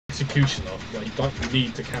executioner. Like, you don't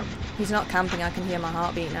need to camp. He's not camping. I can hear my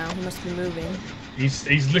heartbeat now. He must be moving. He's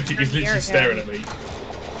literally staring at me.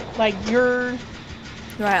 Like you're.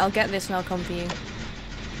 Right, I'll get this and I'll come for you.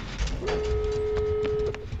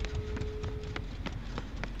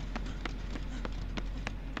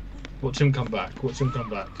 Watch him come back. Watch him come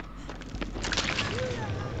back.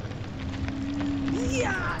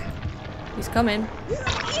 He's coming.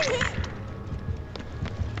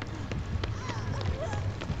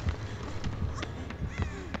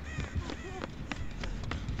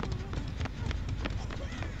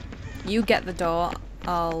 You get the door.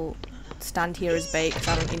 I'll stand here as bait because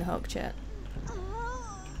I haven't been hooked yet.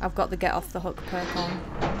 I've got the get off the hook perk on.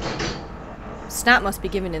 Snap must be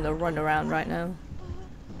giving him the run around right now.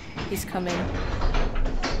 He's coming.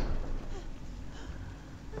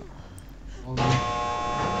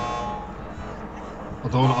 I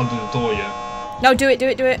don't want to undo the door yet. No, do it, do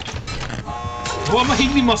it, do it. Why am I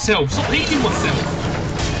healing myself? Stop healing myself!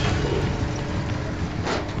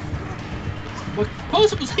 My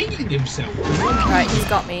person was healing himself. Right, he's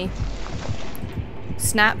got me.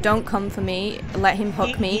 Snap, don't come for me. Let him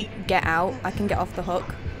hook me. Get out. I can get off the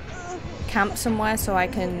hook. Camp somewhere so I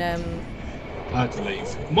can, I had to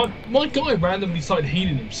leave. My guy randomly started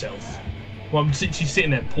healing himself. Well, I'm literally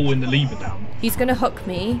sitting there pulling the lever down. He's gonna hook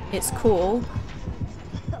me. It's cool.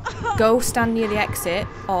 Go stand near the exit,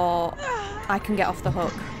 or I can get off the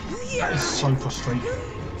hook. That is so frustrating.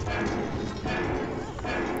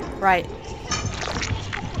 Right.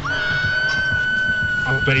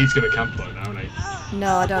 I bet he's gonna camp though now, isn't he?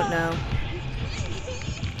 No, I don't know.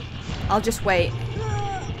 I'll just wait.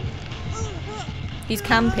 He's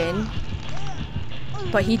camping,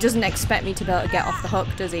 but he doesn't expect me to be able to get off the hook,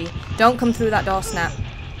 does he? Don't come through that door, Snap.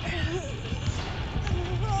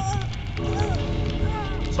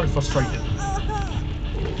 So frustrating.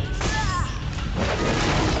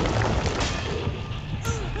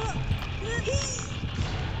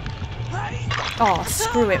 Oh,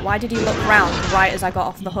 screw it. Why did he look round right as I got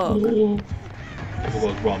off the hook?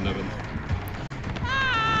 Everyone's run, Evan.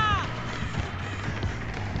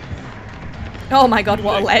 Oh my god,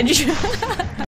 what a ledge.